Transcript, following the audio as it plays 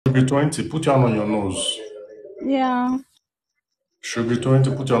Sugar 20, put your hand on your nose. Yeah. Sugar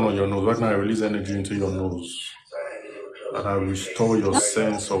 20, put your hand on your nose. Right now, I release energy into your nose. And I restore your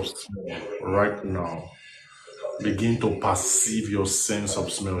sense of smell right now. Begin to perceive your sense of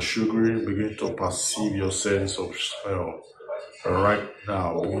smell. Sugary, begin to perceive your sense of smell. Right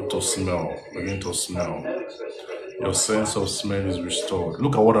now, begin to smell. Begin to smell. Your sense of smell is restored.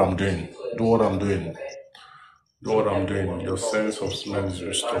 Look at what I'm doing. Do what I'm doing. Do what I'm doing. Your sense of smell is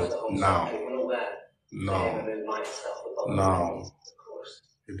restored. Now. Now. Now.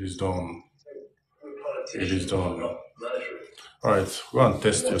 It is done. It is done. Alright, go and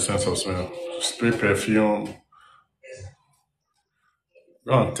test your sense of smell. Spray perfume.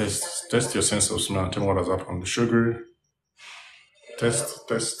 Go and test your sense of smell and tell me what has happened. Sugar. Test.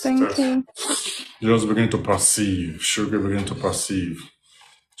 Thank you. You just begin to perceive. Sugar begin to perceive.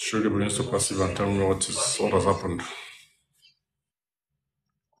 Sugar begins to perceive and tell me what has happened.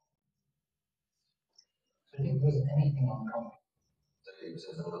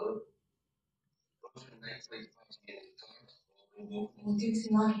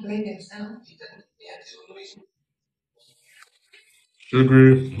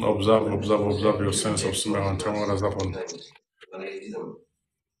 Sugar, observe your sense of smell and tell me what has happened.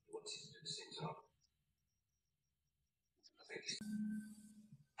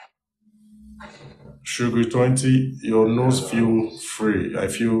 Sugar 20, your nose feel free. I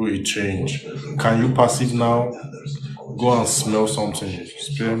feel a change. Can you perceive now? Go and smell something.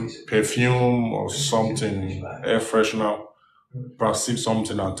 Perfume or something, air freshener. Perceive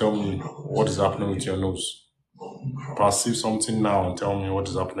something and tell me what is happening with your nose. Perceive something now and tell me what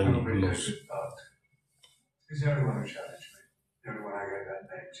is happening with your nose.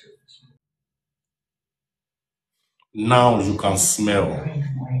 Now you can smell.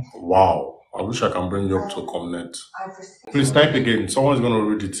 Wow. I wish I can bring you up to comment. Please type again. Someone is going to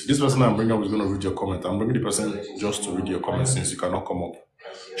read it. This person I'm bringing up is going to read your comment. I'm bringing the person just to read your comment since you cannot come up.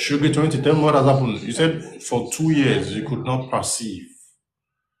 Sugar 20, tell me what has happened. You said for 2 years you could not perceive.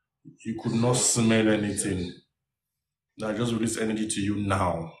 You could not smell anything. I just release energy to you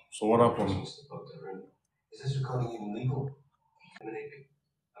now. So what happened? Is this recording even legal?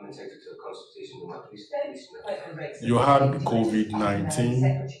 I'm entitled to a consultation with my police. You had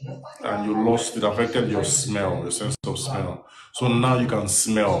COVID-19 and you lost it, affected your smell, your sense of smell. So now you can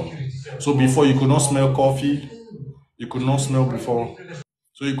smell. So before you could not smell coffee, you could not smell before.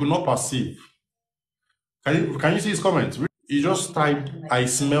 So you could not perceive. Can you see his comment? He just typed, I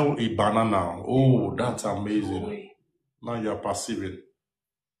smell a banana. Oh, that's amazing. Now you are perceiving.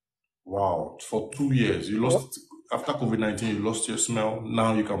 Wow. For 2 years, you lost, after COVID-19, you lost your smell.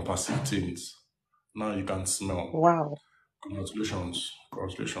 Now you can perceive things. Now you can smell. Wow. Congratulations.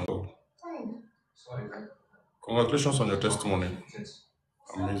 Congratulations on your testimony.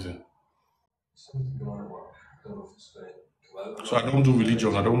 Amazing. So I don't do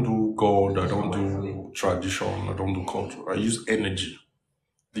religion, I don't do God, I don't do tradition, I don't do culture. I use energy.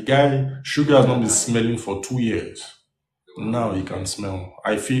 The guy, Sugar has not been smelling for 2 years. Now he can smell.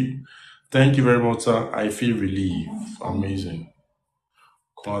 Thank you very much, sir. I feel relieved. Amazing.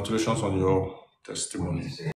 Congratulations on your testimony.